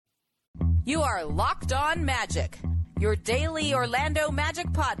You are Locked On Magic, your daily Orlando Magic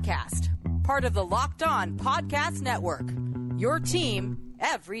podcast, part of the Locked On Podcast Network, your team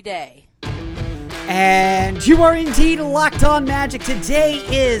every day. And you are indeed Locked On Magic. Today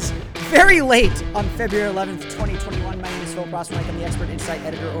is very late on February 11th, 2021. My name is Philip Rossman. I'm the expert insight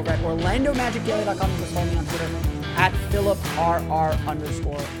editor over at OrlandoMagicDaily.com. You can follow me on Twitter at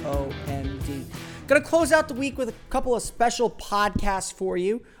PhilipRR_OMD. Going to close out the week with a couple of special podcasts for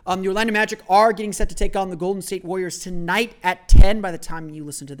you. The Orlando Magic are getting set to take on the Golden State Warriors tonight at 10. By the time you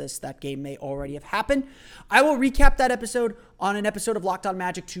listen to this, that game may already have happened. I will recap that episode on an episode of Locked On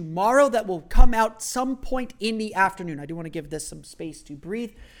Magic tomorrow that will come out some point in the afternoon. I do want to give this some space to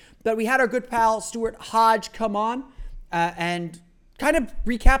breathe. But we had our good pal Stuart Hodge come on and kind of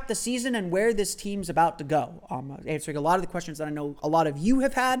recap the season and where this team's about to go. Answering a lot of the questions that I know a lot of you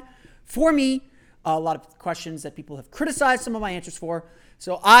have had for me. A lot of questions that people have criticized some of my answers for.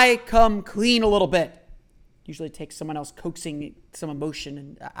 So I come clean a little bit. Usually it takes someone else coaxing some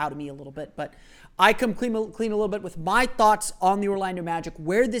emotion out of me a little bit. But I come clean a little bit with my thoughts on the Orlando Magic,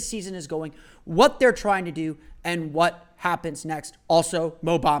 where this season is going, what they're trying to do, and what happens next. Also,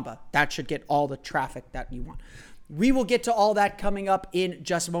 Mo Bamba. That should get all the traffic that you want. We will get to all that coming up in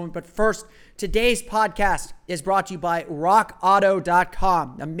just a moment. But first, today's podcast is brought to you by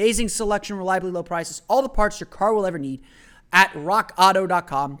RockAuto.com. Amazing selection, reliably low prices, all the parts your car will ever need at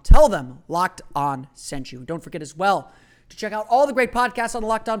RockAuto.com. Tell them Locked On sent you. Don't forget as well to check out all the great podcasts on the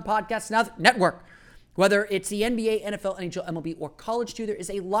Locked On Podcast Network. Whether it's the NBA, NFL, NHL, MLB, or college too, there is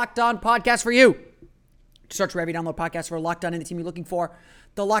a Locked On podcast for you. Search for every download podcast for Locked On and the team you're looking for.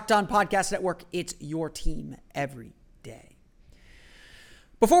 The Locked On Podcast Network, it's your team every day.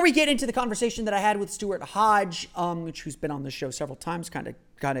 Before we get into the conversation that I had with Stuart Hodge, who's been on the show several times, kind of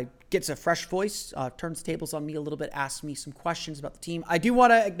gets a fresh voice, turns tables on me a little bit, asks me some questions about the team. I do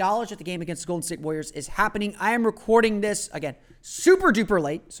want to acknowledge that the game against the Golden State Warriors is happening. I am recording this, again, super duper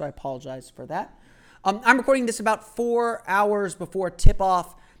late, so I apologize for that. I'm recording this about 4 hours before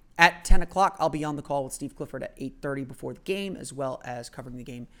tip-off. At 10 o'clock, I'll be on the call with Steve Clifford at 8:30 before the game, as well as covering the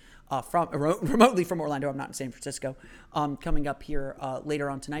game remotely from Orlando. I'm not in San Francisco. Coming up here later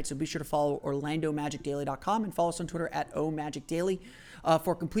on tonight. So be sure to follow OrlandoMagicDaily.com and follow us on Twitter at OMagicDaily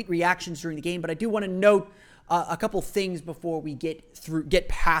for complete reactions during the game. But I do want to note a couple things before we get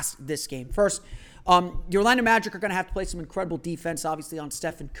past this game. First, the Orlando Magic are going to have to play some incredible defense, obviously, on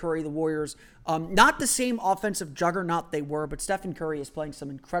Stephen Curry. The Warriors, not the same offensive juggernaut they were, but Stephen Curry is playing some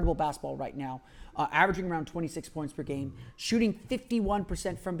incredible basketball right now, averaging around 26 points per game, shooting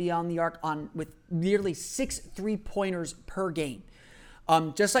 51% from beyond the arc with nearly 6 3-pointers per game.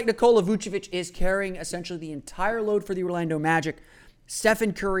 Just like Nikola Vucevic is carrying essentially the entire load for the Orlando Magic,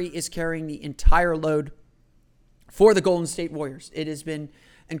 Stephen Curry is carrying the entire load for the Golden State Warriors. It has been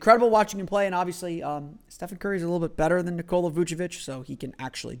incredible watching him play, and obviously Stephen Curry is a little bit better than Nikola Vucevic, so he can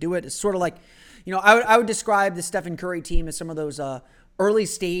actually do it. It's sort of like, I would describe the Stephen Curry team as some of those early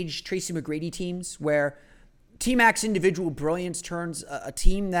stage Tracy McGrady teams where T-Mac's individual brilliance turns a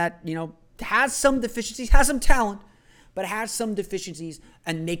team that, has some deficiencies, has some talent, but has some deficiencies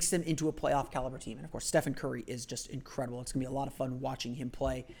and makes them into a playoff caliber team. And of course, Stephen Curry is just incredible. It's going to be a lot of fun watching him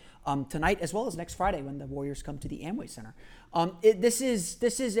play tonight, as well as next Friday when the Warriors come to the Amway Center. This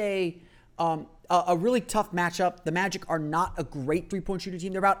is a really tough matchup. The Magic are not a great three-point shooter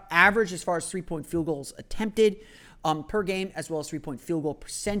team. They're about average as far as three-point field goals attempted per game, as well as three-point field goal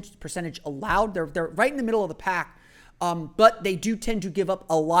percentage allowed. They're right in the middle of the pack, but they do tend to give up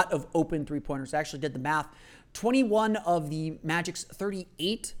a lot of open three-pointers. I actually did the math. 21 of the Magic's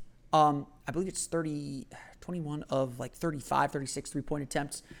 38, I believe it's 21 of like 35, 36 three-point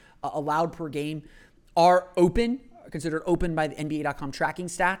attempts allowed per game are considered open by the NBA.com tracking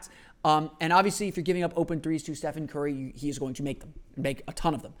stats. And obviously, if you're giving up open threes to Stephen Curry, he is going to make a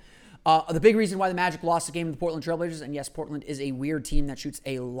ton of them. The big reason why the Magic lost the game to the Portland Trailblazers, and yes, Portland is a weird team that shoots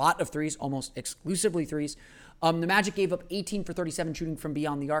a lot of threes, almost exclusively threes. The Magic gave up 18 for 37 shooting from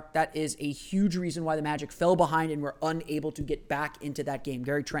beyond the arc. That is a huge reason why the Magic fell behind and were unable to get back into that game.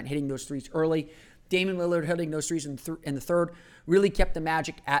 Gary Trent hitting those threes early, Damian Lillard hitting those threes in the third, really kept the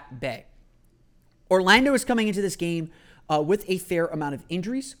Magic at bay. Orlando is coming into this game with a fair amount of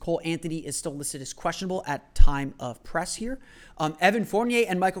injuries. Cole Anthony is still listed as questionable at time of press here. Evan Fournier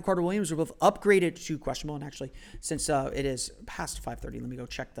and Michael Carter-Williams were both upgraded to questionable. And actually, since it is past 5:30, let me go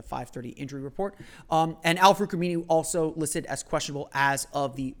check the 5:30 injury report. And Al-Farouq Aminu also listed as questionable as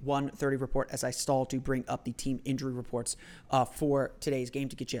of the 1:30 report, as I stall to bring up the team injury reports for today's game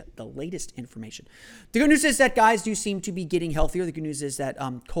to get you the latest information. The good news is that guys do seem to be getting healthier. The good news is that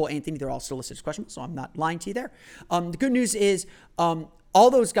Cole Anthony, they're all still listed as questionable, so I'm not lying to you there. The good news is All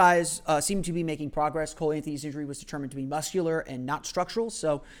those guys seem to be making progress. Cole Anthony's injury was determined to be muscular and not structural,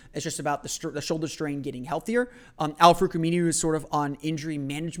 so it's just about the shoulder strain getting healthier. Al-Farouq Aminu is sort of on injury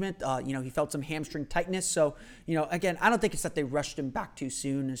management. He felt some hamstring tightness, so again, I don't think it's that they rushed him back too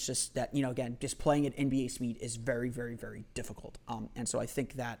soon. It's just that again, just playing at NBA speed is very, very, very difficult. And so I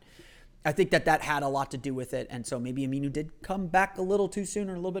think that had a lot to do with it. And so maybe Aminu did come back a little too soon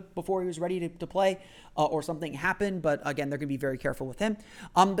or a little bit before he was ready to play or something happened. But again, they're going to be very careful with him.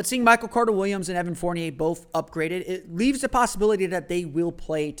 But seeing Michael Carter-Williams and Evan Fournier both upgraded, it leaves the possibility that they will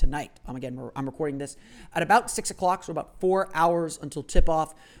play tonight. Again, I'm recording this at about 6 o'clock, so about 4 hours until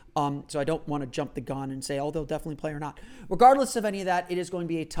tip-off. So I don't want to jump the gun and say, oh, they'll definitely play or not. Regardless of any of that, it is going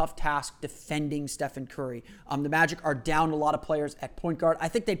to be a tough task defending Stephen Curry. The Magic are down a lot of players at point guard. I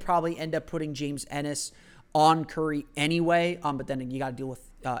think they'd probably end up putting James Ennis on Curry anyway. But then you got to deal with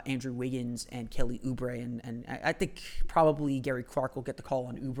Andrew Wiggins and Kelly Oubre. And I think probably Gary Clark will get the call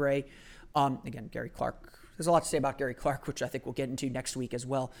on Oubre. Again, Gary Clark. There's a lot to say about Gary Clark, which I think we'll get into next week as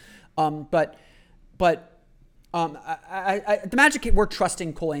well. But the Magic were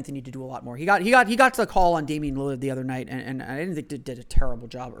trusting Cole Anthony to do a lot more. He got to the call on Damian Lillard the other night, and I didn't think did a terrible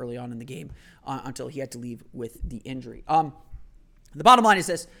job early on in the game until he had to leave with the injury. The bottom line is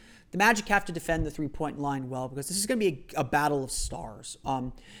this. The Magic have to defend the three-point line well because this is going to be a battle of stars.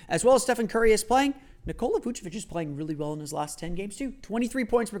 As well as Stephen Curry is playing, Nikola Vucevic is playing really well in his last 10 games too. 23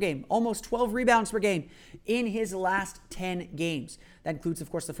 points per game, almost 12 rebounds per game in his last 10 games. That includes, of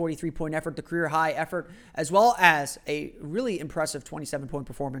course, the 43-point effort, the career-high effort, as well as a really impressive 27-point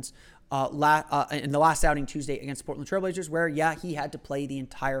performance in the last outing Tuesday against the Portland Trailblazers where, he had to play the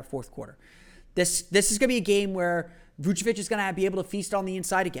entire fourth quarter. This is going to be a game where Vucevic is going to be able to feast on the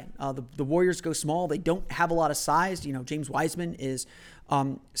inside again. The Warriors go small. They don't have a lot of size. James Wiseman is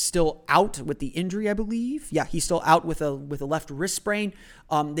still out with the injury, I believe. Yeah, he's still out with a left wrist sprain.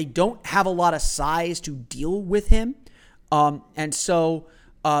 They don't have a lot of size to deal with him. And so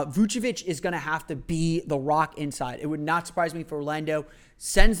Vucevic is going to have to be the rock inside. It would not surprise me if Orlando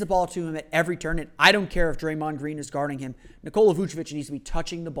sends the ball to him at every turn. And I don't care if Draymond Green is guarding him. Nikola Vucevic needs to be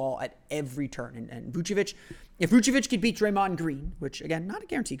touching the ball at every turn. And Vucevic, if Vucevic could beat Draymond Green, which again, not a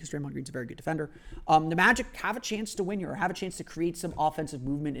guarantee because Draymond Green's a very good defender, the Magic have a chance to win here or have a chance to create some offensive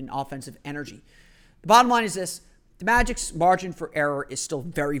movement and offensive energy. The bottom line is this. The Magic's margin for error is still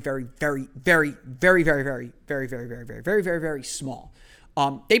very, very, very, very, very, very, very, very, very, very, very, very, very, very small.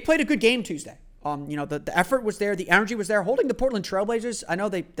 They played a good game Tuesday. The effort was there. The energy was there. Holding the Portland Trailblazers, I know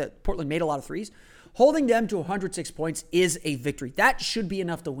that Portland made a lot of threes. Holding them to 106 points is a victory. That should be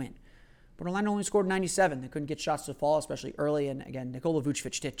enough to win. But Orlando only scored 97. They couldn't get shots to fall, especially early. And again, Nikola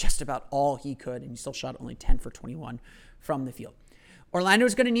Vucevic did just about all he could, and he still shot only 10 for 21 from the field. Orlando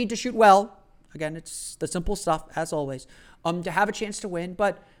is going to need to shoot well. Again, it's the simple stuff, as always, to have a chance to win.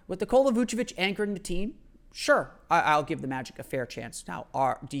 But with Nikola Vucevic anchoring the team, sure, I'll give the Magic a fair chance. Now,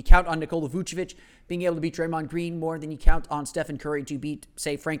 do you count on Nikola Vucevic being able to beat Draymond Green more than you count on Stephen Curry to beat,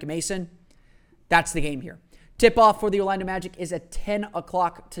 say, Frank Mason? That's the game here. Tip-off for the Orlando Magic is at 10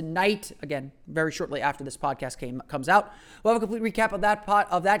 o'clock tonight. Again, very shortly after this podcast comes out. We'll have a complete recap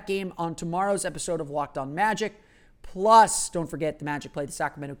of that game on tomorrow's episode of Locked On Magic. Plus, don't forget, the Magic play the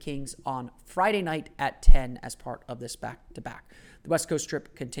Sacramento Kings on Friday night at 10 as part of this back-to-back. The West Coast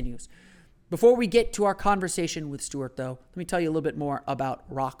trip continues. Before we get to our conversation with Stuart, though, let me tell you a little bit more about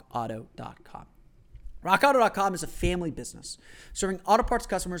RockAuto.com. RockAuto.com is a family business serving auto parts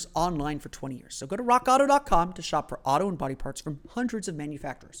customers online for 20 years. So go to RockAuto.com to shop for auto and body parts from hundreds of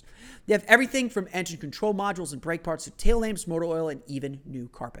manufacturers. They have everything from engine control modules and brake parts to tail lamps, motor oil, and even new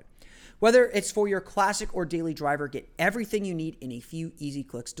carpet. Whether it's for your classic or daily driver, get everything you need in a few easy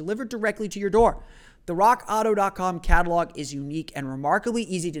clicks delivered directly to your door. The RockAuto.com catalog is unique and remarkably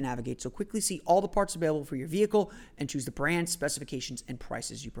easy to navigate, so quickly see all the parts available for your vehicle and choose the brand, specifications, and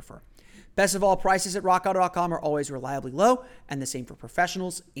prices you prefer. Best of all, prices at RockAuto.com are always reliably low, and the same for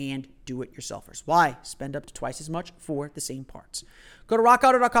professionals and do-it-yourselfers. Why? Spend up to twice as much for the same parts. Go to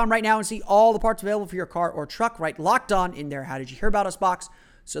RockAuto.com right now and see all the parts available for your car or truck. Write Locked On in their How Did You Hear About Us box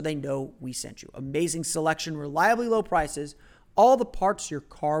so they know we sent you. Amazing selection, reliably low prices, all the parts your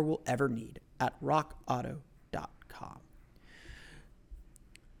car will ever need at RockAuto.com.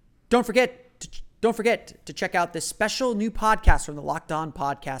 Don't forget to check out this special new podcast from the Locked On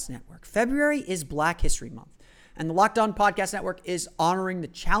Podcast Network. February is Black History Month, and the Locked On Podcast Network is honoring the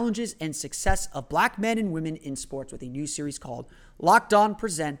challenges and success of Black men and women in sports with a new series called Locked On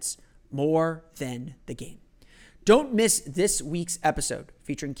Presents More Than the Game. Don't miss this week's episode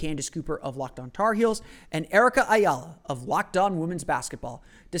featuring Candace Cooper of Locked On Tar Heels and Erica Ayala of Locked On Women's Basketball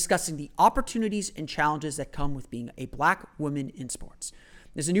discussing the opportunities and challenges that come with being a Black woman in sports.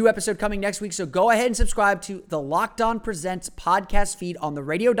 There's a new episode coming next week, so go ahead and subscribe to the Locked On Presents podcast feed on the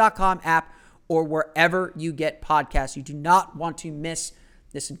radio.com app or wherever you get podcasts. You do not want to miss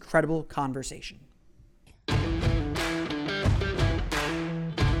this incredible conversation.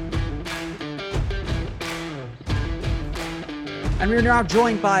 And we are now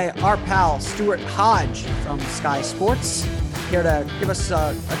joined by our pal, Stuart Hodge from Sky Sports, here to give us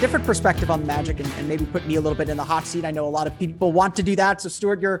a different perspective on the Magic and maybe put me a little bit in the hot seat. I know a lot of people want to do that. So,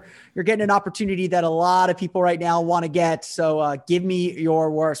 Stuart, you're getting an opportunity that a lot of people right now want to get. So give me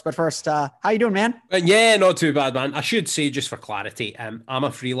your worst. But first, how you doing, man? Yeah, not too bad, man. I should say, just for clarity, I'm a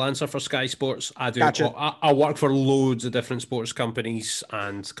freelancer for Sky Sports. Gotcha. I work for loads of different sports companies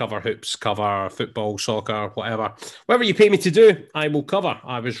and cover hoops, cover football, soccer, whatever you pay me to do, I will cover.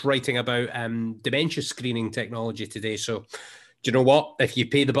 I was writing about dementia screening technology today, so do you know what? If you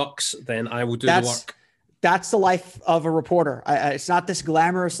pay the bucks, then I will do the work. That's the life of a reporter. It's not this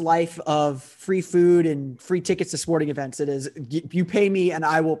glamorous life of free food and free tickets to sporting events. It is, you pay me and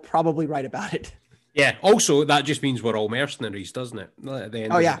I will probably write about it. Yeah. Also, that just means we're all mercenaries, doesn't it?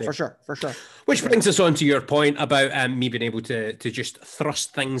 Oh, yeah, for sure. Which brings us on to your point about me being able to just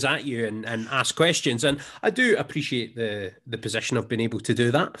thrust things at you and ask questions. And I do appreciate the position of being able to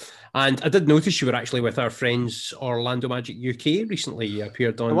do that. And I did notice you were actually with our friends Orlando Magic UK recently. You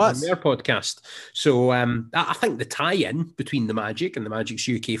appeared on their podcast. So I think the tie-in between the Magic and the Magic's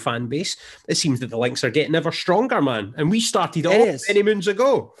UK fan base, it seems that the links are getting ever stronger, man. And we started off many moons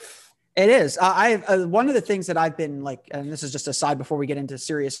ago. It is. One of the things that I've been like, and this is just a side before we get into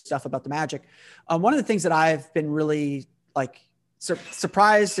serious stuff about the Magic. One of the things that I've been really like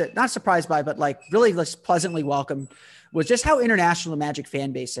not surprised by, but like really pleasantly welcomed was just how international the Magic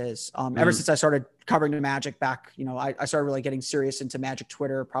fan base is. Ever since I started covering the Magic back, I started really getting serious into Magic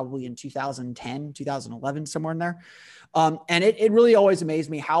Twitter probably in 2010, 2011, somewhere in there. And it really always amazed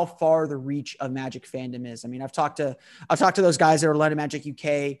me how far the reach of Magic fandom is. I mean, I've talked to those guys that are Orlando Magic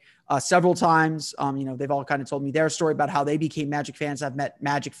UK several times. They've all kind of told me their story about how they became Magic fans. I've met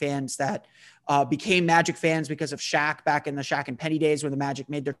Magic fans that became Magic fans because of Shaq back in the Shaq and Penny days when the Magic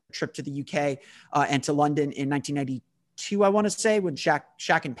made their trip to the UK and to London in 1992, I want to say, when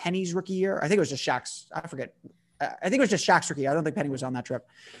Shaq and Penny's rookie year. I think it was just Shaq's. I forget. I think it was just Shaq's rookie. I don't think Penny was on that trip.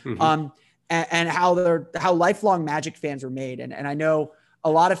 Mm-hmm. And how lifelong Magic fans were made. And I know a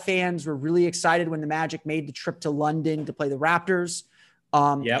lot of fans were really excited when the Magic made the trip to London to play the Raptors.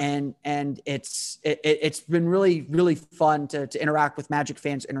 And it's been really, really fun to interact with Magic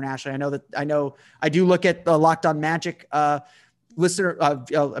fans internationally. I do look at the Locked On Magic listener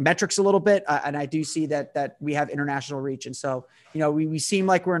metrics a little bit. And I do see that we have international reach. And so, we seem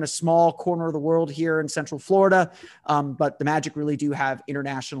like we're in a small corner of the world here in Central Florida. But the Magic really do have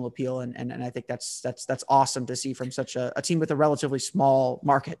international appeal. And I think that's awesome to see from such a team with a relatively small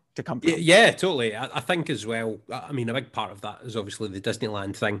market to come from. Yeah, totally. I think as well, I mean, a big part of that is obviously the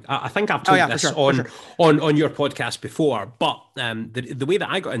Disneyland thing. I think I've told this on your podcast before, but the way that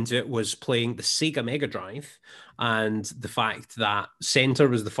I got into it was playing the Sega Mega Drive. And the fact that center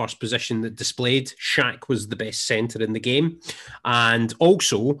was the first position that displayed, Shaq was the best center in the game. And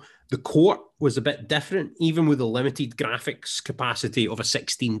also the court was a bit different, even with the limited graphics capacity of a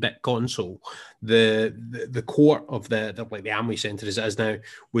 16-bit console. The court of the Amway Center as it is now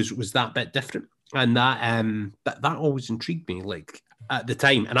was that bit different. And that always intrigued me, like at the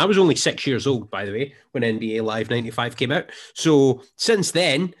time. And I was only 6 years old, by the way, when NBA Live 95 came out. So since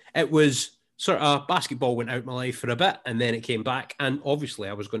then, it was sort of basketball went out my life for a bit and then it came back. And obviously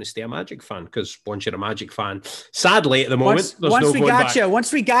I was going to stay a Magic fan because once you're a Magic fan, sadly at the moment, once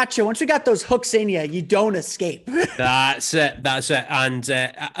we got those hooks in you don't escape. That's it. And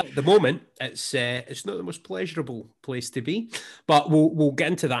at the moment, it's not the most pleasurable place to be, but we'll get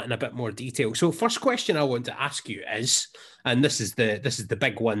into that in a bit more detail. So first question I want to ask you is, and this is the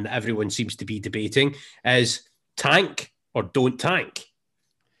big one that everyone seems to be debating, is tank or don't tank?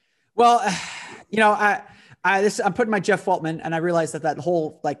 Well, I'm putting my Jeff Weltman, and I realize that the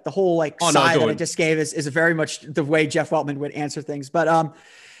whole side that I just gave is very much the way Jeff Weltman would answer things. But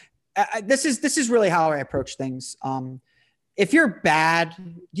this is really how I approach things. If you're bad,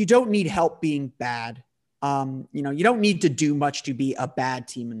 you don't need help being bad. You don't need to do much to be a bad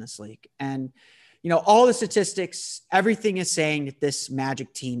team in this league. And all the statistics, everything is saying that this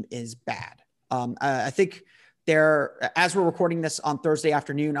Magic team is bad. I think. As we're recording this on Thursday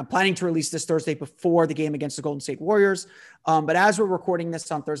afternoon, I'm planning to release this Thursday before the game against the Golden State Warriors. But as we're recording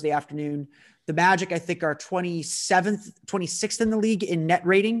this on Thursday afternoon, the Magic, I think, are 26th in the league in net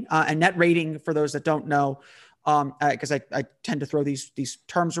rating. And net rating, for those that don't know, because I tend to throw these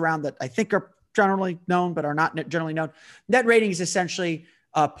terms around that I think are generally known, but are not generally known. Net rating is essentially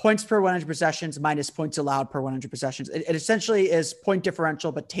points per 100 possessions minus points allowed per 100 possessions. It essentially is point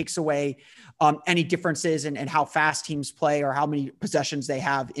differential, but takes away any differences in how fast teams play or how many possessions they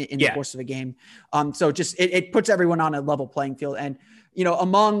have in the course of a game. So just it puts everyone on a level playing field. And,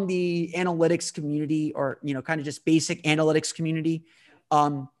 among the analytics community or, kind of just basic analytics community,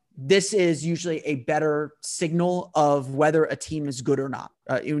 this is usually a better signal of whether a team is good or not.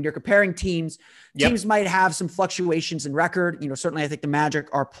 When you're comparing teams, teams might have some fluctuations in record. Certainly I think the Magic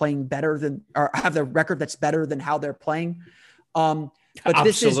are playing better than, or have the record that's better than how they're playing. But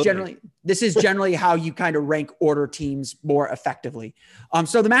this is generally how you kind of rank order teams more effectively.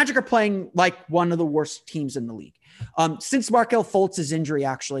 So the Magic are playing like one of the worst teams in the league. Since Markelle Fultz's injury,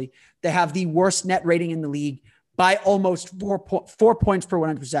 actually, they have the worst net rating in the league by almost 4 points per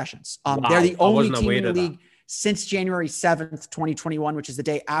 100 possessions. They're the only team in the league since January 7th, 2021, which is the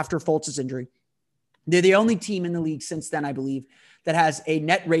day after Fultz's injury. They're the only team in the league since then, I believe, that has a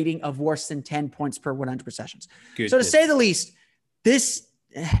net rating of worse than 10 points per 100 possessions. So to say the least, this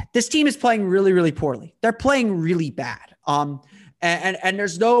team is playing really, really poorly. They're playing really bad. And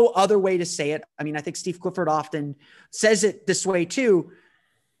there's no other way to say it. I mean, I think Steve Clifford often says it this way too.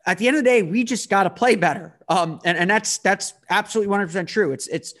 At the end of the day, we just got to play better. And that's absolutely 100% true.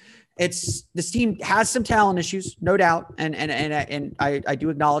 It's this team has some talent issues, no doubt. And I do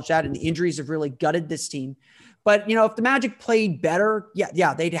acknowledge that. And the injuries have really gutted this team. But, if the Magic played better,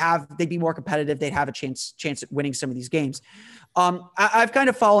 they'd be more competitive. They'd have a chance at winning some of these games. I've kind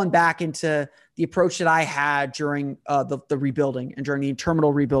of fallen back into the approach that I had during the rebuilding and during the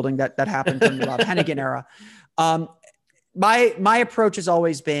terminal rebuilding that happened during the Rob Hennigan era. My approach has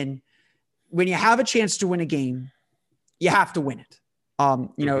always been, when you have a chance to win a game, you have to win it.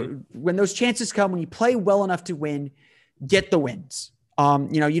 When those chances come, when you play well enough to win, get the wins.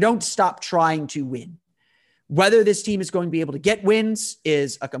 You don't stop trying to win. Whether this team is going to be able to get wins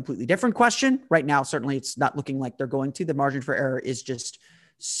is a completely different question. Right now, certainly it's not looking like they're going to. The margin for error is just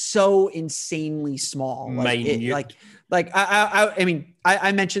so insanely small. I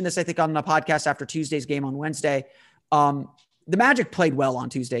mentioned this, I think, on the podcast after Tuesday's game on Wednesday. The Magic played well on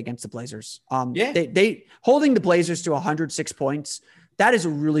Tuesday against the Blazers. They holding the Blazers to 106 points. That is a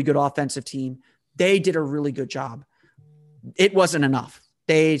really good offensive team. They did a really good job. It wasn't enough.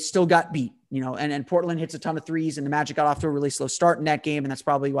 They still got beat, and Portland hits a ton of threes, and the Magic got off to a really slow start in that game. And that's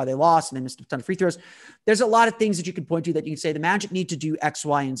probably why they lost, and they missed a ton of free throws. There's a lot of things that you can point to that you can say the Magic need to do X,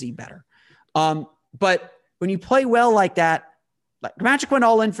 Y, and Z better. But when you play well like that, the Magic went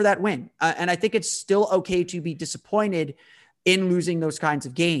all in for that win. And I think it's still okay to be disappointed in losing those kinds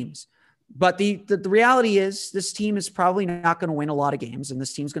of games. But the reality is this team is probably not going to win a lot of games, and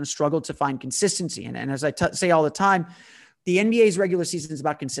this team's going to struggle to find consistency. And as I say all the time, the NBA's regular season is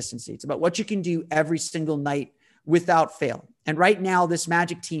about consistency. It's about what you can do every single night without fail. And right now, this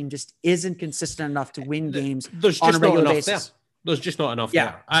Magic team just isn't consistent enough to win games on a regular basis. There's just not enough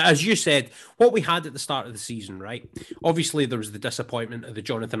there. As you said, what we had at the start of the season, right? Obviously, there was the disappointment of the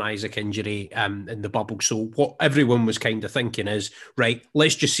Jonathan Isaac injury in the bubble. So what everyone was kind of thinking is, right,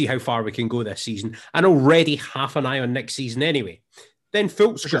 let's just see how far we can go this season. And already half an eye on next season anyway. Then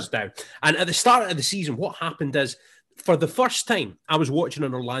Fultz goes down. And at the start of the season, what happened is, for the first time, I was watching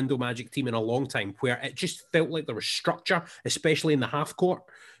an Orlando Magic team in a long time where it just felt like there was structure, especially in the half court.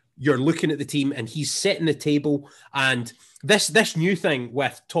 You're looking at the team and he's setting the table, and this new thing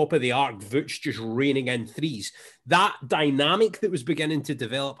with top of the arc, Vooch just raining in threes, that dynamic that was beginning to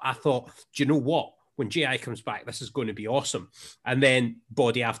develop, I thought, do you know what? When J.I. comes back, this is going to be awesome. And then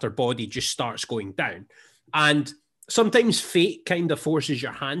body after body just starts going down. And sometimes fate kind of forces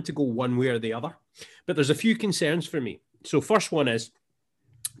your hand to go one way or the other. But there's a few concerns for me. So first one is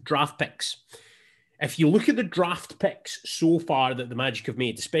draft picks. If you look at the draft picks so far that the Magic have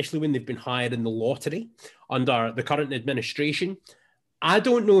made, especially when they've been hired in the lottery under the current administration, I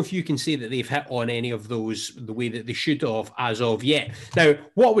don't know if you can say that they've hit on any of those the way that they should have as of yet. Now,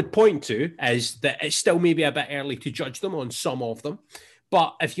 what I would point to is that it's still maybe a bit early to judge them on some of them.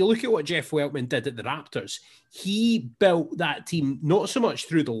 But if you look at what Jeff Weltman did at the Raptors, he built that team not so much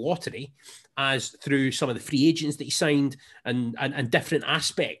through the lottery as through some of the free agents that he signed and different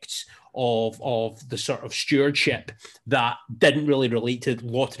aspects of the sort of stewardship that didn't really relate to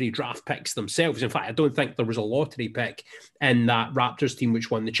lottery draft picks themselves. In fact, I don't think there was a lottery pick in that Raptors team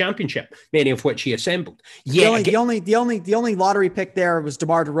which won the championship, many of which he assembled. Yeah, the only lottery pick there was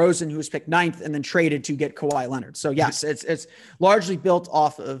DeMar DeRozan, who was picked 9th and then traded to get Kawhi Leonard. So yes, it's largely built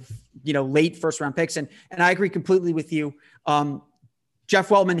off of late first round picks, and I agree completely with you. Jeff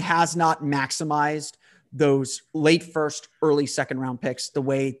Weltman has not maximized those late first, early second round picks the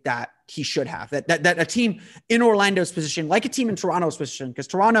way that he should have. That a team in Orlando's position, like a team in Toronto's position, because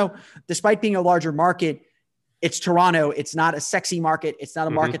Toronto, despite being a larger market, it's Toronto. It's not a sexy market. It's not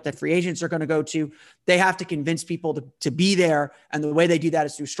a market that free agents are going to go to. They have to convince people to be there. And the way they do that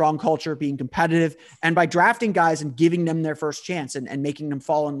is through strong culture, being competitive, and by drafting guys and giving them their first chance and making them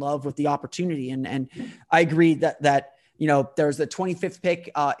fall in love with the opportunity. And I agree that there's the 25th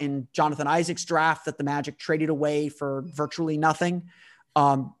pick in Jonathan Isaac's draft that the Magic traded away for virtually nothing.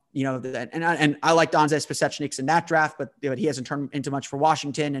 And I liked Anze Pasechniks in that draft, but he hasn't turned into much for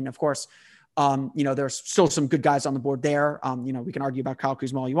Washington. And of course, there's still some good guys on the board there. We can argue about Kyle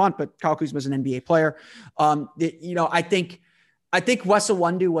Kuzma all you want, but Kyle Kuzma is an NBA player. I think Wes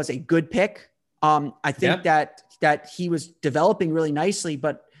Iwundu was a good pick. I think that he was developing really nicely,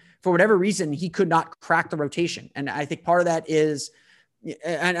 but for whatever reason, he could not crack the rotation. And I think part of that is,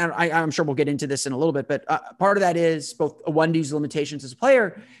 and I'm sure we'll get into this in a little bit, but part of that is both Iwundu's limitations as a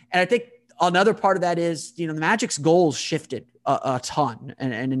player. And I think another part of that is, the Magic's goals shifted a ton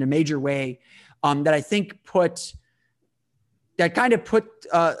and in a major way that I think put Weltman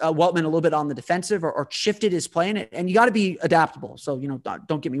a little bit on the defensive or shifted his play in it. And you got to be adaptable. So,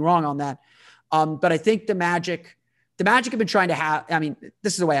 don't get me wrong on that. But I think the Magic have been trying to have,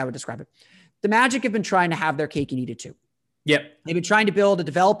 this is the way I would describe it. The Magic have been trying to have their cake and eat it too. Yep. They've been trying to build a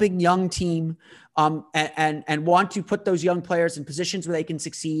developing young team and want to put those young players in positions where they can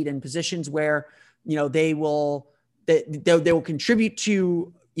succeed and positions where, they will contribute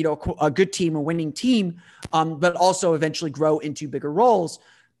to, a good team, a winning team, but also eventually grow into bigger roles.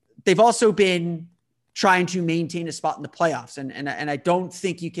 They've also been trying to maintain a spot in the playoffs. And I don't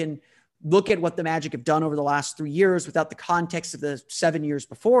think you can look at what the Magic have done over the last 3 years without the context of the 7 years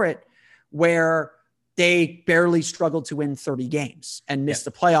before it, where they barely struggled to win 30 games and missed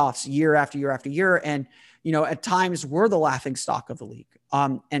the playoffs year after year after year. And, at times were the laughing stock of the league.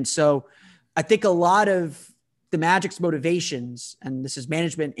 And so I think a lot of the Magic's motivations, and this is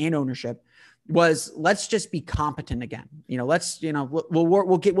management and ownership, was let's just be competent again. We'll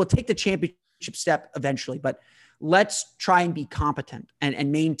take the championship step eventually, but let's try and be competent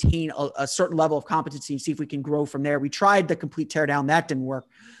and maintain a certain level of competency and see if we can grow from there. We tried the complete teardown. That didn't work.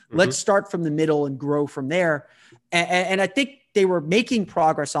 Let's start from the middle and grow from there. And I think they were making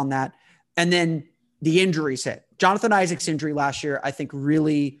progress on that. And then the injuries hit. Jonathan Isaac's injury last year, I think,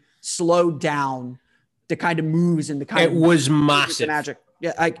 really slowed down the kind of moves and the kind of... It was massive. Magic.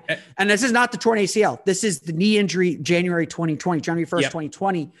 Yeah. And this is not the torn ACL. This is the knee injury, January 1st,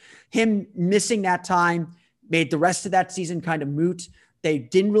 2020. Him missing that time made the rest of that season kind of moot. They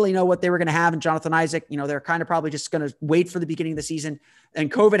didn't really know what they were going to have in Jonathan Isaac. They're kind of probably just going to wait for the beginning of the season.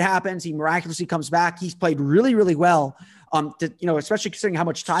 And COVID happens. He miraculously comes back. He's played really, really well, especially considering how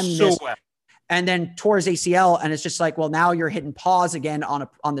much time he missed. Well. And then tore his ACL. And it's just like, well, now you're hitting pause again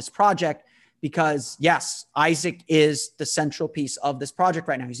on this project because, yes, Isaac is the central piece of this project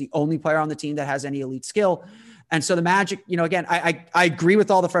right now. He's the only player on the team that has any elite skill. And so the Magic, again, I agree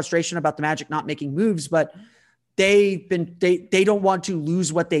with all the frustration about the Magic not making moves, but they don't want to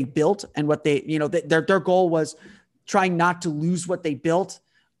lose what they built and what they, their goal was trying not to lose what they built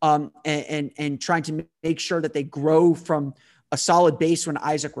and trying to make sure that they grow from a solid base when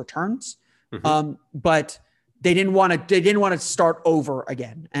Isaac returns. But they didn't want to start over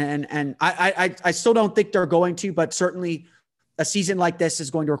again. And I still don't think they're going to, but certainly a season like this is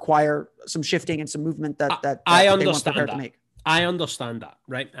going to require some shifting and some movement that I understand they weren't prepared to make. I understand that,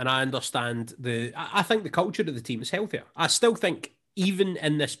 right? And I understand I think the culture of the team is healthier. I still think even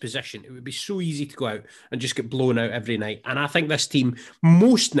in this position, it would be so easy to go out and just get blown out every night. And I think this team,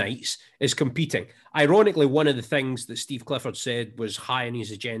 most nights, is competing. Ironically, one of the things that Steve Clifford said was high on his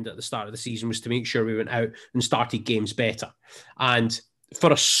agenda at the start of the season was to make sure we went out and started games better. And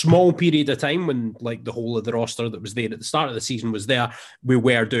for a small period of time, when like the whole of the roster that was there at the start of the season was there, we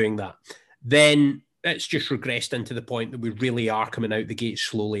were doing that. Then it's just regressed into the point that we really are coming out the gate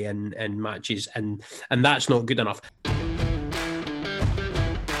slowly in matches, and that's not good enough.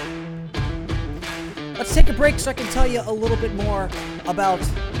 Let's take a break so I can tell you a little bit more about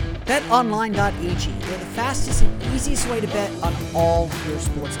BetOnline.ag. They're the fastest and easiest way to bet on all your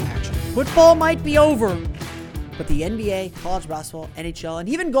sports action. Football might be over, but the NBA, college basketball, NHL, and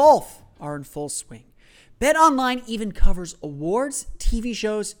even golf are in full swing. BetOnline even covers awards, TV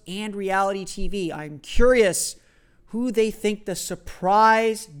shows, and reality TV. I'm curious who they think the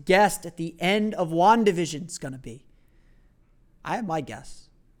surprise guest at the end of WandaVision is going to be. I have my guess.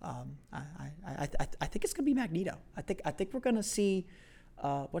 I think it's going to be Magneto. I think we're going to see,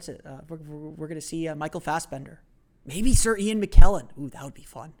 we're going to see Michael Fassbender. Maybe Sir Ian McKellen. Ooh, that would be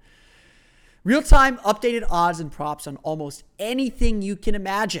fun. Real-time updated odds and props on almost anything you can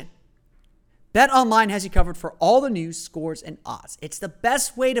imagine. BetOnline has you covered for all the news, scores, and odds. It's the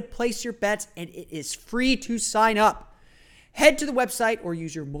best way to place your bets, and it is free to sign up. Head to the website or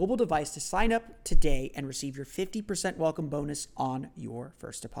use your mobile device to sign up today and receive your 50% welcome bonus on your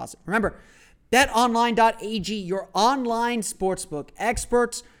first deposit. Remember, betonline.ag, your online sportsbook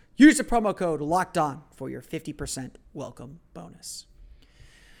experts. Use the promo code LOCKEDON for your 50% welcome bonus.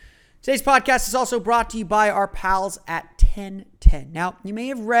 Today's podcast is also brought to you by our pals at 1010. Now, you may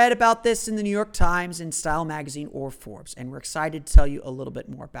have read about this in the New York Times, in Style Magazine, or Forbes, and we're excited to tell you a little bit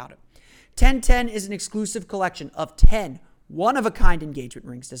more about it. 1010 is an exclusive collection of 10 one-of-a-kind engagement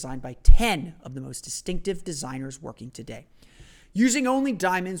rings designed by 10 of the most distinctive designers working today. Using only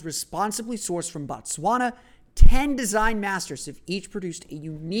diamonds responsibly sourced from Botswana, 10 design masters have each produced a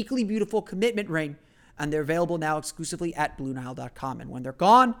uniquely beautiful commitment ring, and they're available now exclusively at BlueNile.com. And when they're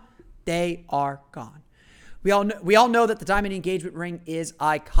gone, they are gone. We all know that the diamond engagement ring is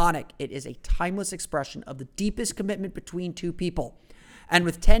iconic. It is a timeless expression of the deepest commitment between two people. And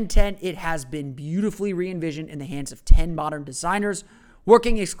with 1010, it has been beautifully re-envisioned in the hands of 10 modern designers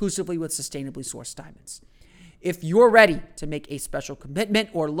working exclusively with sustainably sourced diamonds. If you're ready to make a special commitment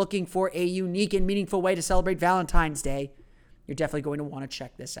or looking for a unique and meaningful way to celebrate Valentine's Day, you're definitely going to want to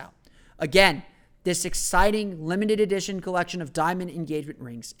check this out. Again, this exciting limited edition collection of diamond engagement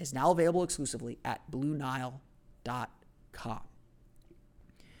rings is now available exclusively at BlueNile.com.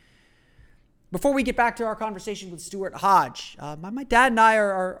 Before we get back to our conversation with Stuart Hodge, my dad and I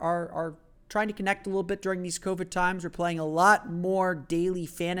are trying to connect a little bit during these COVID times. We're playing a lot more daily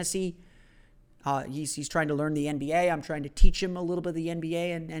fantasy. He's trying to learn the NBA. I'm trying to teach him a little bit of the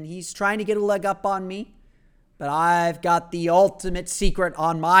NBA, and he's trying to get a leg up on me. But I've got the ultimate secret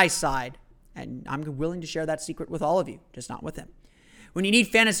on my side. And I'm willing to share that secret with all of you, just not with him. When you need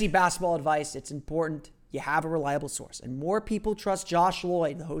fantasy basketball advice, it's important you have a reliable source. And more people trust Josh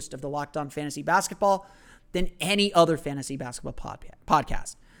Lloyd, the host of the Locked On Fantasy Basketball, than any other fantasy basketball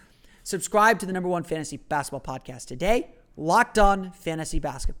podcast. Subscribe to the #1 fantasy basketball podcast today, Locked On Fantasy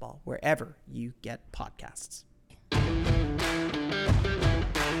Basketball, wherever you get podcasts.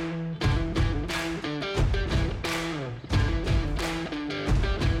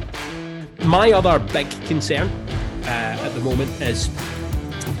 My other big concern at the moment is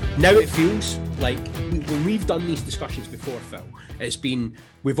now it feels like when we've done these discussions before, Phil, it's been,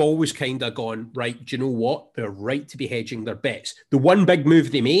 we've always kind of gone, right, do you know what? They're right to be hedging their bets. The one big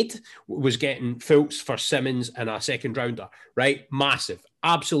move they made was getting Fultz for Simmons and a second rounder, right? Massive.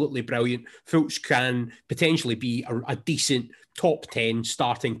 Absolutely brilliant. Fultz can potentially be a decent top 10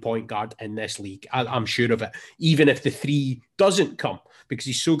 starting point guard in this league. I'm sure of it. Even if the 3 doesn't come, because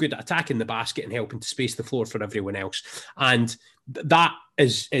he's so good at attacking the basket and helping to space the floor for everyone else. And that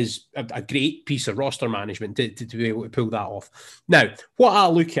is a great piece of roster management to be able to pull that off. Now, what I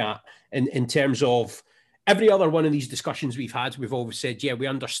look at in terms of every other one of these discussions we've had, we've always said, yeah, we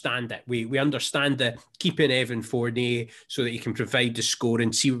understand it. We understand that keeping Evan Fournier so that he can provide the score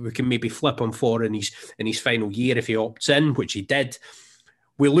and see what we can maybe flip him for in his final year if he opts in, which he did.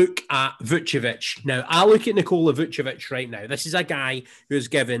 We look at Vucevic. Now, I look at Nikola Vucevic right now. This is a guy who has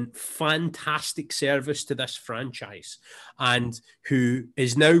given fantastic service to this franchise and who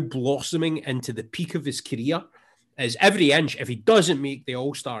is now blossoming into the peak of his career. As every inch, if he doesn't make the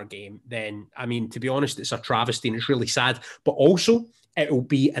All-Star game, then, I mean, to be honest, it's a travesty and it's really sad. But also, it will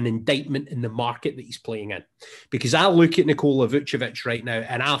be an indictment in the market that he's playing in. Because I look at Nikola Vucevic right now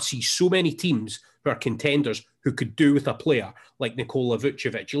and I'll see so many teams who are contenders who could do with a player like Nikola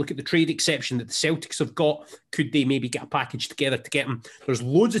Vucevic. You look at the trade exception that the Celtics have got. Could they maybe get a package together to get him? There's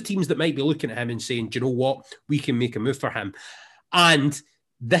loads of teams that might be looking at him and saying, do you know what? We can make a move for him. And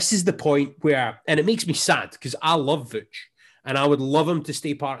this is the point where, and it makes me sad because I love Vuce and I would love him to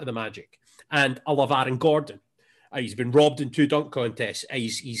stay part of the Magic. And I love Aaron Gordon. He's been robbed in 2 dunk contests.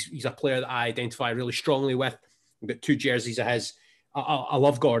 He's a player that I identify really strongly with. I've got 2 jerseys of his. I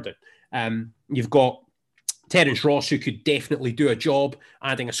love Gordon. You've got Terence Ross, who could definitely do a job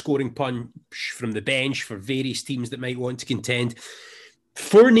adding a scoring punch from the bench for various teams that might want to contend.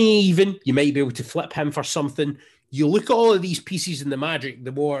 Fournier, even, you might be able to flip him for something. You look at all of these pieces in the Magic,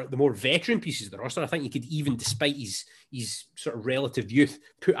 the more veteran pieces of the roster, I think you could even, despite his sort of relative youth,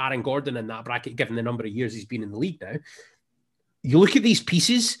 put Aaron Gordon in that bracket, given the number of years he's been in the league now. You look at these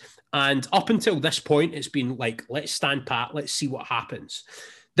pieces, and up until this point, it's been like, let's stand pat, let's see what happens.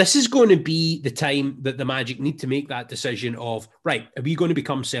 This is going to be the time that the Magic need to make that decision of, right, are we going to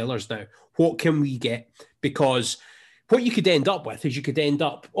become sellers now? What can we get? Because what you could end up with is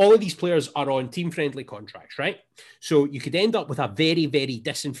all of these players are on team-friendly contracts, right? So you could end up with a very, very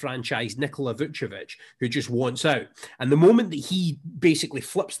disenfranchised Nikola Vucevic who just wants out. And the moment that he basically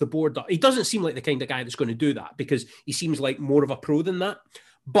flips the board up, he doesn't seem like the kind of guy that's going to do that because he seems like more of a pro than that.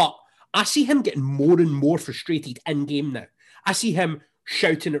 But I see him getting more and more frustrated in-game now. I see him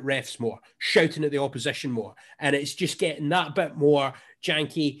shouting at refs more, shouting at the opposition more, and it's just getting that bit more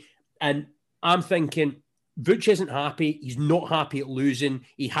janky. And I'm thinking, Vooch isn't happy. He's not happy at losing.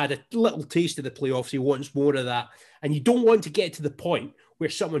 He had a little taste of the playoffs. He wants more of that. And you don't want to get to the point where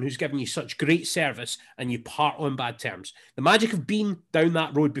someone who's given you such great service and you part on bad terms. The Magic have been down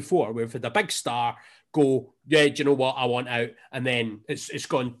that road before, where we've had a big star go, yeah, do you know what, I want out. And then it's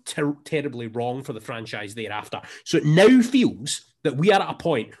gone terribly wrong for the franchise thereafter. So it now feels that we are at a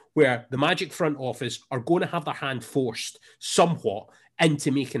point where the Magic front office are going to have their hand forced somewhat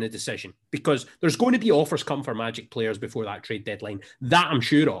into making a decision, because there's going to be offers come for Magic players before that trade deadline. That I'm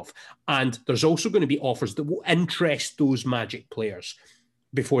sure of. And there's also going to be offers that will interest those Magic players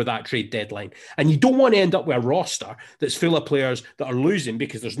before that trade deadline. And you don't want to end up with a roster that's full of players that are losing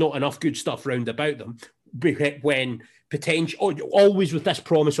because there's not enough good stuff round about them, when always with this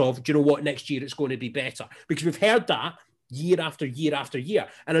promise of, do you know what, next year it's going to be better. Because we've heard that year after year after year.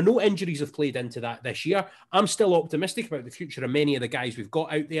 And I know injuries have played into that this year. I'm still optimistic about the future of many of the guys we've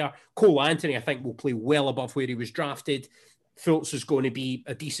got out there. Cole Anthony, I think, will play well above where he was drafted. Fultz is going to be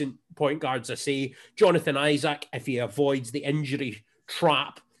a decent point guard, as I say. Jonathan Isaac, if he avoids the injury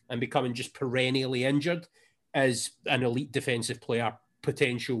trap and becoming just perennially injured, is an elite defensive player,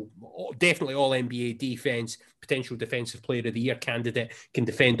 potential, definitely all NBA defense, potential defensive player of the year candidate, can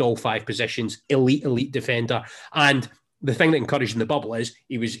defend all 5 positions, elite defender. And the thing that encouraged in the bubble is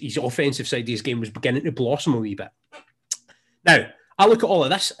his offensive side of his game was beginning to blossom a wee bit. Now, I look at all of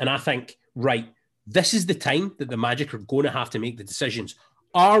this and I think, right, this is the time that the Magic are going to have to make the decisions.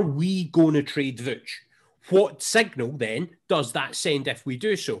 Are we going to trade Vooch? What signal then does that send if we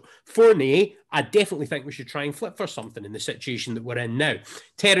do so? Fournier, I definitely think we should try and flip for something in the situation that we're in now.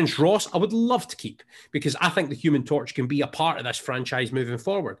 Terence Ross, I would love to keep, because I think the Human Torch can be a part of this franchise moving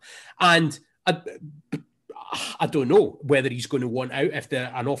forward. And I don't know whether he's going to want out if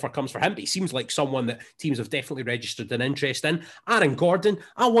an offer comes for him, but he seems like someone that teams have definitely registered an interest in. Aaron Gordon,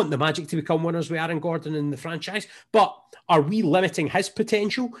 I want the Magic to become winners with Aaron Gordon in the franchise, but are we limiting his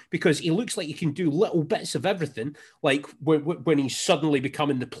potential? Because he looks like he can do little bits of everything, like when he's suddenly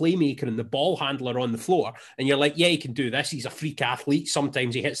becoming the playmaker and the ball handler on the floor, and you're like, yeah, he can do this. He's a freak athlete.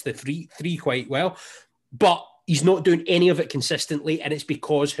 Sometimes he hits the three quite well, but he's not doing any of it consistently, and it's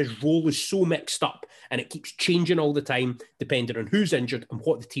because his role is so mixed up and it keeps changing all the time depending on who's injured and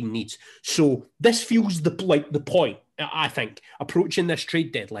what the team needs. So this feels the point, I think, approaching this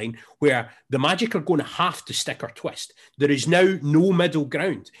trade deadline where the Magic are going to have to stick or twist. There is now no middle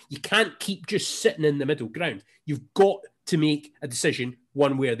ground. You can't keep just sitting in the middle ground. You've got to make a decision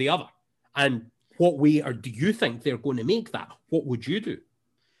one way or the other. And what way or do you think they're going to make that? What would you do?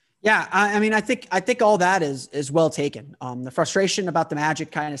 Yeah, I mean, I think all that is well taken. The frustration about the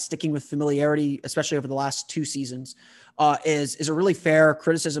Magic kind of sticking with familiarity, especially over the last 2 seasons, is a really fair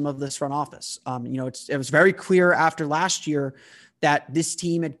criticism of this front office. It was very clear after last year that this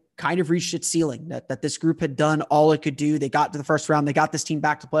team had kind of reached its ceiling, that this group had done all it could do. They got to the first round. They got this team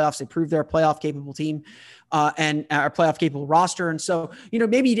back to playoffs. They proved they're a playoff capable team and a playoff capable roster. And so,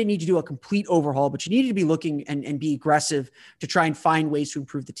 maybe you didn't need to do a complete overhaul, but you needed to be looking and be aggressive to try and find ways to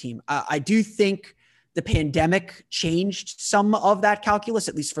improve the team. I do think the pandemic changed some of that calculus,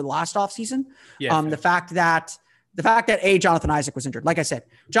 at least for the last offseason. Yeah, the fact that Jonathan Isaac was injured. Like I said,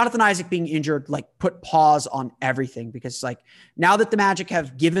 Jonathan Isaac being injured, put pause on everything, because now that the Magic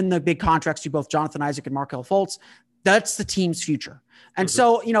have given the big contracts to both Jonathan Isaac and Markelle Fultz, that's the team's future. And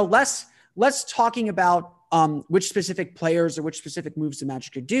so, less talking about which specific players or which specific moves the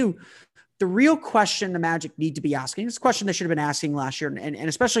Magic could do. The real question the Magic need to be asking, this question they should have been asking last year, and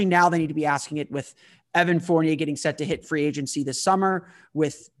especially now they need to be asking it with Evan Fournier getting set to hit free agency this summer,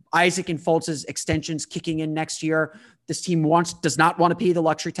 with Isaac and Fultz's extensions kicking in next year. This team does not want to pay the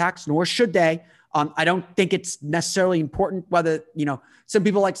luxury tax, nor should they. I don't think it's necessarily important whether, some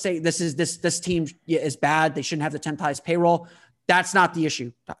people like to say this team is bad. They shouldn't have the 10th highest payroll. That's not the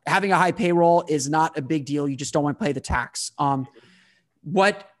issue. Having a high payroll is not a big deal. You just don't want to pay the tax.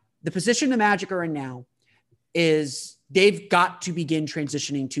 What the position the Magic are in now is they've got to begin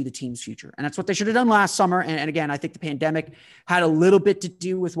transitioning to the team's future. And that's what they should have done last summer. And again, I think the pandemic had a little bit to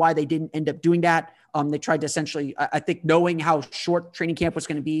do with why they didn't end up doing that. They tried to essentially, I think, knowing how short training camp was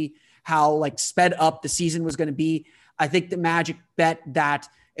going to be, how sped up the season was going to be, I think the Magic bet that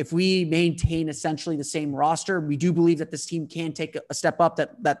if we maintain essentially the same roster, we do believe that this team can take a step up,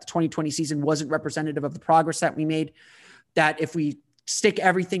 that the 2020 season wasn't representative of the progress that we made, that if we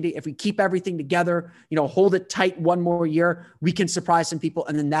if we keep everything together, hold it tight one more year, we can surprise some people.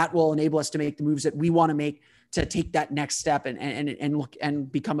 And then that will enable us to make the moves that we want to make to take that next step and look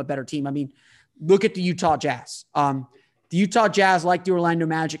and become a better team. I mean, look at the Utah Jazz. The Utah Jazz, like the Orlando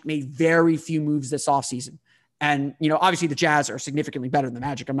Magic, made very few moves this offseason. And, obviously the Jazz are significantly better than the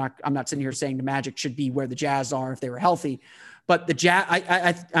Magic. I'm not sitting here saying the Magic should be where the Jazz are if they were healthy, but the Jazz,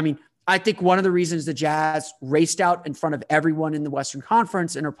 I think one of the reasons the Jazz raced out in front of everyone in the Western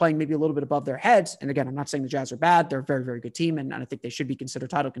Conference and are playing maybe a little bit above their heads. And again, I'm not saying the Jazz are bad. They're a very, very good team. And I think they should be considered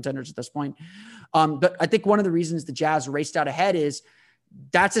title contenders at this point. But I think one of the reasons the Jazz raced out ahead is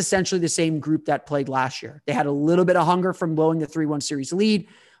that's essentially the same group that played last year. They had a little bit of hunger from blowing the 3-1 series lead.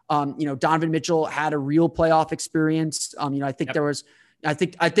 Donovan Mitchell had a real playoff experience. I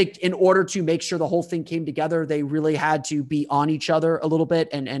think in order to make sure the whole thing came together, they really had to be on each other a little bit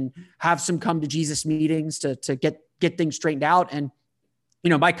and have some come to Jesus meetings to get things straightened out. And,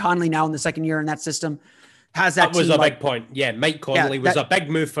 Mike Conley now in the second year in that system has that. That was a big point. Yeah. Mike Conley was a big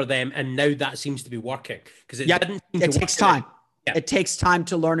move for them. And now that seems to be working because it takes time. Yeah. It takes time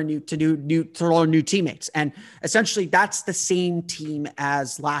to learn new teammates. And essentially that's the same team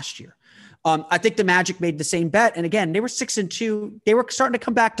as last year. I think the Magic made the same bet. And again, they were 6-2. They were starting to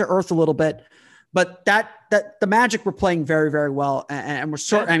come back to earth a little bit, but that the Magic were playing very, very well. And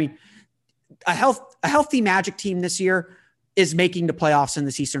a healthy Magic team this year is making the playoffs in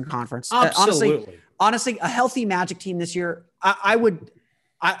this Eastern Conference. Absolutely. Honestly, a healthy Magic team this year, I don't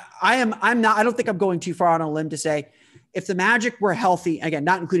think I'm going too far on a limb to say if the Magic were healthy, again,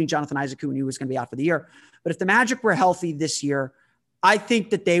 not including Jonathan Isaac, who we knew was going to be out for the year, but if the Magic were healthy this year, I think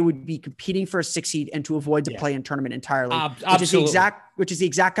that they would be competing for a 6 seed and to avoid the play-in tournament entirely, which is the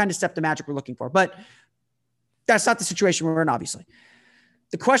exact kind of step the Magic were looking for. But that's not the situation we're in, obviously.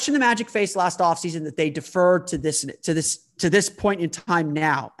 The question the Magic faced last offseason that they deferred to this point in time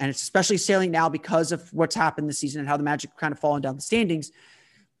now, and it's especially sailing now because of what's happened this season and how the Magic kind of fallen down the standings,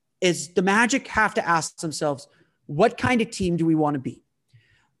 is the Magic have to ask themselves, what kind of team do we want to be?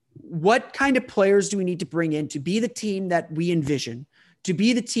 What kind of players do we need to bring in to be the team that we envision, to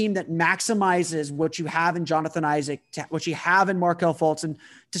be the team that maximizes what you have in Jonathan Isaac, what you have in Markelle Fultz, and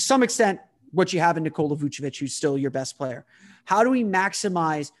to some extent, what you have in Nikola Vucevic, who's still your best player? How do we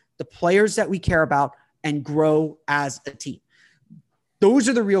maximize the players that we care about and grow as a team? Those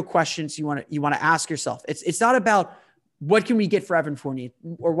are the real questions you want to ask yourself. It's not about what can we get for Evan Fournier,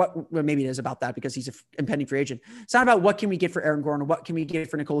 or well, maybe it is about that because he's an impending free agent. It's not about what can we get for Aaron Gordon or what can we get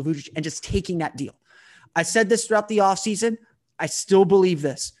for Nikola Vucevic and just taking that deal. I said this throughout the offseason. I still believe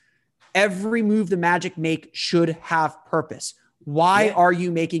this. Every move the Magic make should have purpose. Why are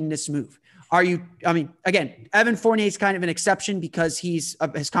you making this move? Again, Evan Fournier is kind of an exception because his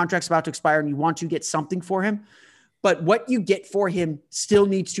contract's about to expire and you want to get something for him. But what you get for him still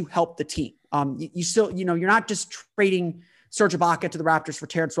needs to help the team. You still, you're not just trading Serge Ibaka to the Raptors for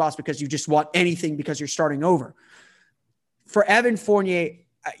Terrence Ross because you just want anything because you're starting over. For Evan Fournier,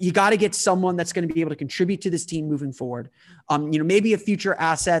 you got to get someone that's going to be able to contribute to this team moving forward. Maybe a future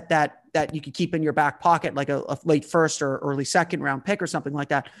asset that you could keep in your back pocket, like a late first or early second round pick or something like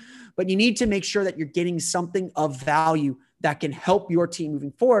that. But you need to make sure that you're getting something of value that can help your team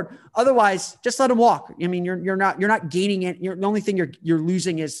moving forward. Otherwise, just let them walk. I mean, you're not gaining it. The only thing you're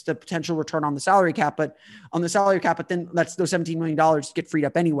losing is the potential return on the salary cap. But on the salary cap, but then those $17 million get freed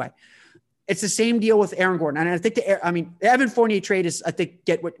up anyway. It's the same deal with Aaron Gordon. And I think the Evan Fournier trade is, I think,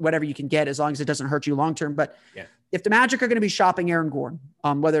 get whatever you can get as long as it doesn't hurt you long term. But if the Magic are going to be shopping Aaron Gordon,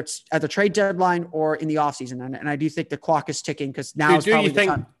 whether it's at the trade deadline or in the offseason, and I do think the clock is ticking because now is probably the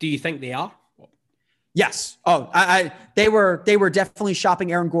time. Do you think they are? Yes. They were definitely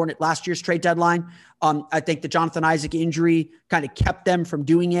shopping Aaron Gordon at last year's trade deadline. I think the Jonathan Isaac injury kind of kept them from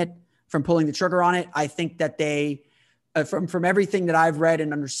doing it, from pulling the trigger on it. I think that they, from everything that I've read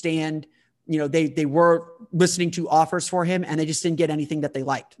and understand, they were listening to offers for him and they just didn't get anything that they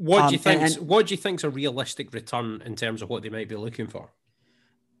liked. What do you think? What do you think is a realistic return in terms of what they might be looking for?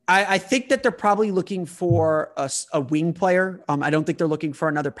 I think that they're probably looking for a wing player. I don't think they're looking for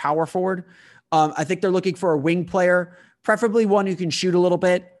another power forward. I think they're looking for a wing player, preferably one who can shoot a little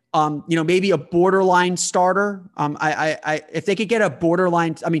bit. Maybe a borderline starter. If they could get a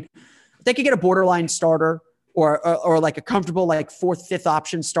borderline, if they could get a borderline starter or like a comfortable like fourth, fifth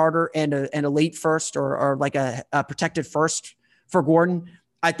option starter and a late first or like a protected first for Gordon,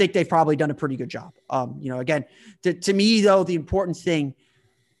 I think they've probably done a pretty good job. Again, to me though, the important thing,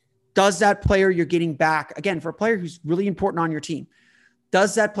 does that player you're getting back, again, for a player who's really important on your team,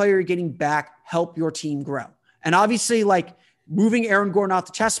 does that player you're getting back help your team grow? And obviously, like, moving Aaron Gordon off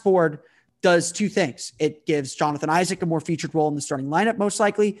the chessboard does two things. It gives Jonathan Isaac a more featured role in the starting lineup, most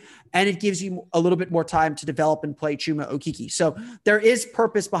likely, and it gives you a little bit more time to develop and play Chuma Okeke. So there is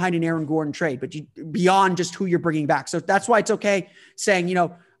purpose behind an Aaron Gordon trade, but beyond just who you're bringing back. So that's why it's okay saying, you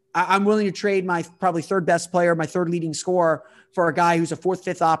know, I'm willing to trade my probably third best player, my third leading scorer, for a guy who's a fourth,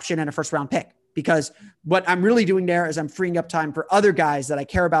 fifth option and a first round pick. Because what I'm really doing there is I'm freeing up time for other guys that I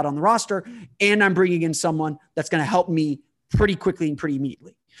care about on the roster, and I'm bringing in someone that's going to help me pretty quickly and pretty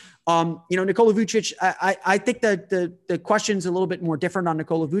immediately. You know, Nikola Vucevic, I think that the question's a little bit more different on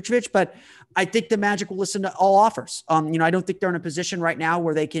Nikola Vucevic, but I think the Magic will listen to all offers. You know, I don't think they're in a position right now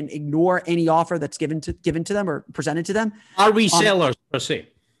where they can ignore any offer that's given to them or presented to them. Are we sellers per se?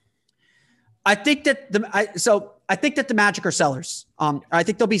 I think that the Magic are sellers. I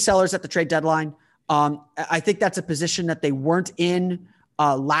think they'll be sellers at the trade deadline. I think that's a position that they weren't in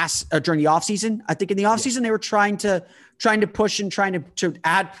during the offseason. I think in the offseason they were trying to push and trying to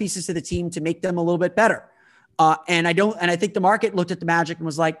add pieces to the team to make them a little bit better. And I think the market looked at the Magic and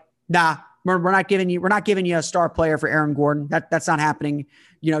was like, nah, we're not giving you a star player for Aaron Gordon. That's not happening.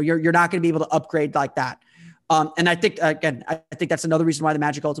 You know, you're not going to be able to upgrade like that. And I think, again, I think that's another reason why the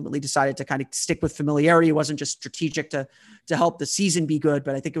Magic ultimately decided to kind of stick with familiarity. It wasn't just strategic to help the season be good,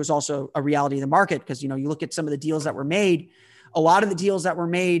 but I think it was also a reality of the market because, you know, you look at some of the deals that were made, a lot of the deals that were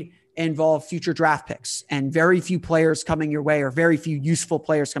made involve future draft picks and very few players coming your way or very few useful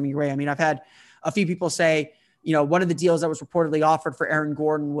players coming your way. I mean, I've had a few people say, you know, one of the deals that was reportedly offered for Aaron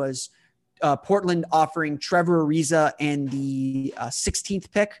Gordon was Portland offering Trevor Ariza and the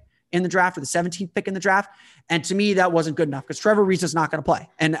 16th pick in the draft or the 17th pick in the draft. And to me, that wasn't good enough because Trevor Ariza is not going to play.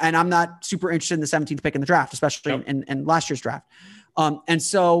 And I'm not super interested in the 17th pick in the draft, especially in last year's draft. And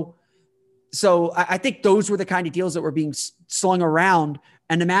so I think those were the kind of deals that were being slung around,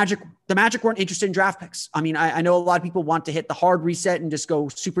 and the Magic weren't interested in draft picks. I mean, I know a lot of people want to hit the hard reset and just go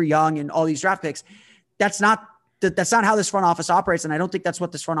super young and all these draft picks. That's not how this front office operates. And I don't think that's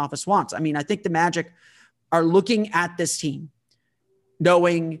what this front office wants. I mean, I think the Magic are looking at this team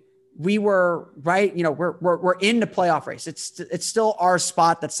knowing we were right. You know, we're in the playoff race. It's still our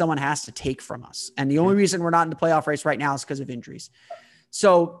spot that someone has to take from us. And the only reason we're not in the playoff race right now is because of injuries.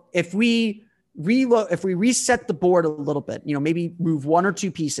 So if we reset the board a little bit, you know, maybe move one or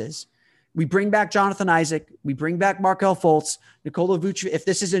two pieces, we bring back Jonathan Isaac, we bring back Markelle Fultz, Nikola Vucevic. If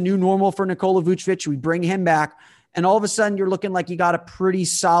this is a new normal for Nikola Vucevic, we bring him back. And all of a sudden you're looking like you got a pretty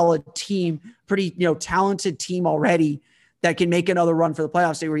solid team, pretty, you know, talented team already that can make another run for the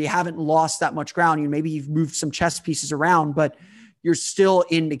playoffs where you haven't lost that much ground. Maybe you've moved some chess pieces around, but you're still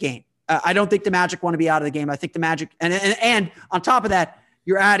in the game. I don't think the Magic want to be out of the game. I think the Magic, and on top of that,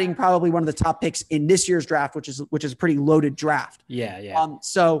 you're adding probably one of the top picks in this year's draft, which is a pretty loaded draft. Yeah.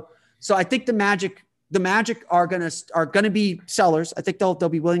 So I think the Magic are gonna be sellers. I think they'll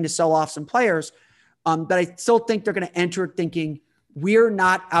be willing to sell off some players, but I still think they're gonna enter thinking we're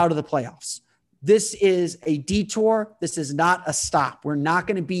not out of the playoffs. This is a detour. This is not a stop. We're not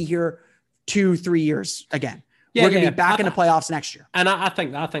going to be here 2-3 years again. We're going to be back in the playoffs next year. And I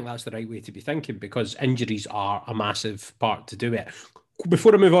think that's the right way to be thinking because injuries are a massive part to do it.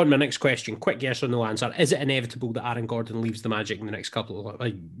 Before I move on to my next question, quick yes or no answer. Is it inevitable that Aaron Gordon leaves the Magic in the next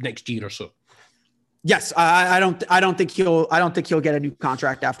next year or so? Yes. I don't think he'll get a new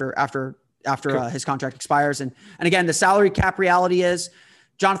contract after cool. His contract expires. And again, the salary cap reality is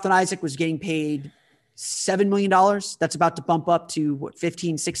Jonathan Isaac was getting paid $7 million. That's about to bump up to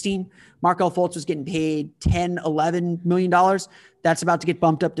 15, 16. Markelle Fultz was getting paid $10, $11 million. That's about to get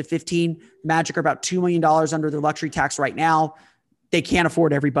bumped up to 15. Magic are about $2 million under their luxury tax right now. They can't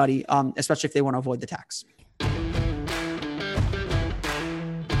afford everybody, especially if they want to avoid the tax.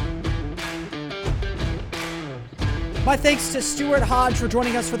 My thanks to Stuart Hodge for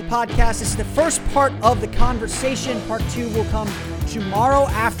joining us for the podcast. This is the first part of the conversation. Part 2 will come tomorrow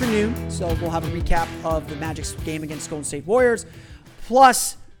afternoon. So we'll have a recap of the Magic's game against Golden State Warriors,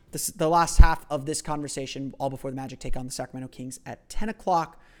 plus the last half of this conversation, all before the Magic take on the Sacramento Kings at 10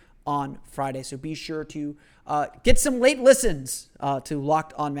 o'clock on Friday. So be sure to get some late listens to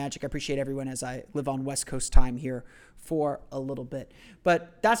Locked On Magic. I appreciate everyone as I live on West Coast time here for a little bit.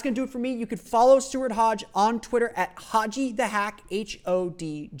 But that's going to do it for me. You could follow Stuart Hodge on Twitter at Hodgy the Hack,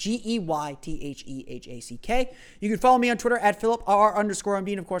 HODGEYTHEHACK. You can follow me on Twitter at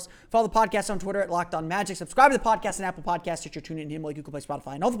PhilipR_Unbean. Of course, follow the podcast on Twitter at Locked On Magic. Subscribe to the podcast on Apple Podcasts, Stitcher, TuneIn, Himalaya, Google Play,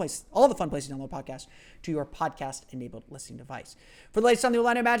 Spotify, and all the fun places to download podcasts to your podcast-enabled listening device. For the latest on the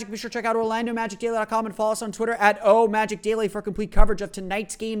Orlando Magic, be sure to check out OrlandoMagicDaily.com and follow us on Twitter at OMagicDaily for complete coverage of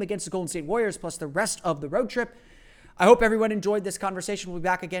tonight's game against the Golden State Warriors, plus the rest of the road trip. I hope everyone enjoyed this conversation. We'll be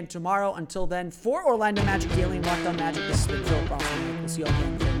back again tomorrow. Until then, for Orlando Magic Daily and Locked On Magic, this is Phil Bronson. We'll see you all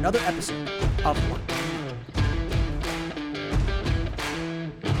again for another episode of Locked On Magic.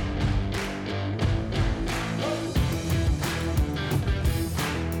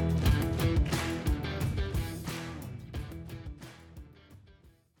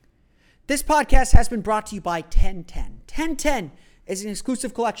 This podcast has been brought to you by 1010. 1010 is an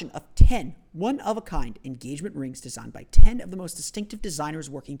exclusive collection of 10 one-of-a-kind engagement rings designed by 10 of the most distinctive designers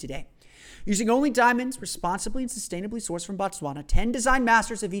working today. Using only diamonds responsibly and sustainably sourced from Botswana, 10 design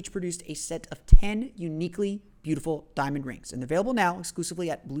masters have each produced a set of 10 uniquely beautiful diamond rings, and they're available now exclusively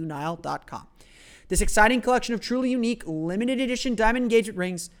at BlueNile.com. This exciting collection of truly unique, limited edition diamond engagement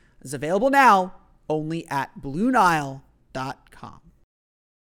rings is available now only at BlueNile.com.